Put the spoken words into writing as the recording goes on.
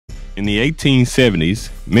In the 1870s,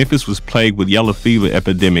 Memphis was plagued with yellow fever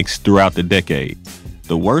epidemics throughout the decade.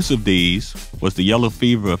 The worst of these was the yellow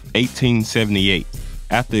fever of 1878.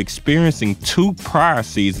 After experiencing 2 prior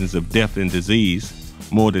seasons of death and disease,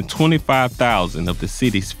 more than 25,000 of the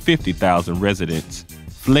city's 50,000 residents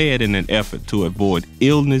fled in an effort to avoid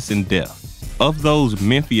illness and death. Of those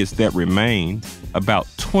Memphians that remained, about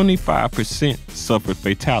 25% suffered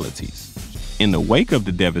fatalities. In the wake of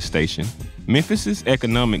the devastation, Memphis's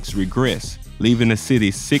economics regressed, leaving the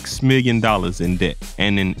city $6 million in debt.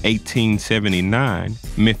 And in 1879,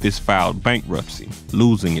 Memphis filed bankruptcy,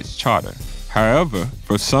 losing its charter. However,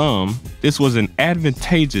 for some, this was an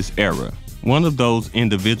advantageous era. One of those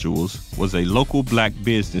individuals was a local black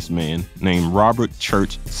businessman named Robert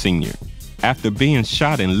Church Sr. After being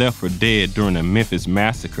shot and left for dead during the Memphis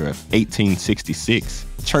Massacre of 1866,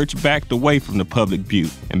 Church backed away from the public view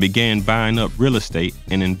and began buying up real estate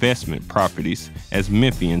and investment properties as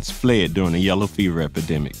Memphians fled during the yellow fever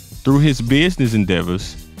epidemic. Through his business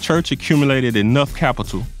endeavors, Church accumulated enough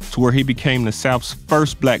capital to where he became the South's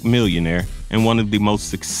first black millionaire and one of the most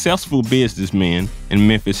successful businessmen in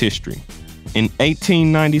Memphis history. In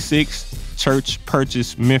 1896, Church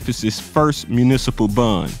purchased Memphis's first municipal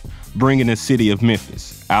bond, bringing the city of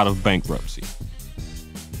Memphis out of bankruptcy.